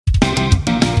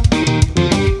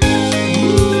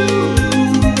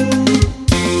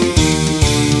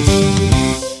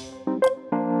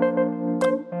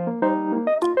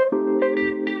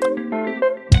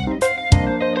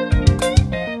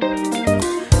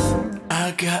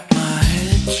got my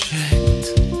head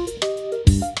checked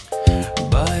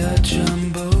by a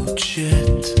jumbo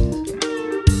jet.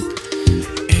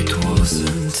 It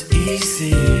wasn't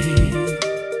easy,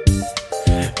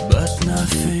 but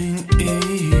nothing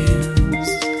is.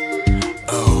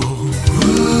 Oh,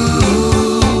 ooh,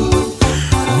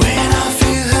 when I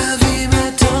feel heavy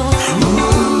metal,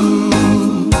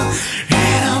 ooh,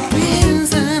 and I'm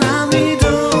pins and I'm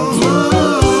needles,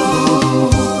 ooh,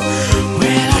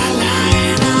 when I lie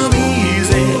and I'm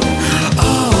easy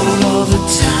all of the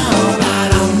time, but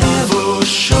I'm never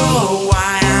sure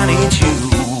why I need you.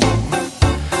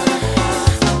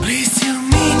 Please tell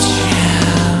me,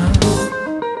 child.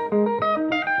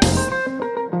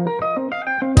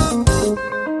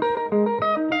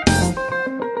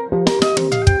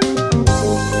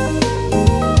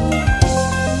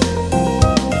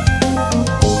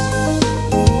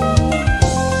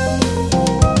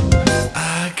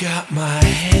 I got my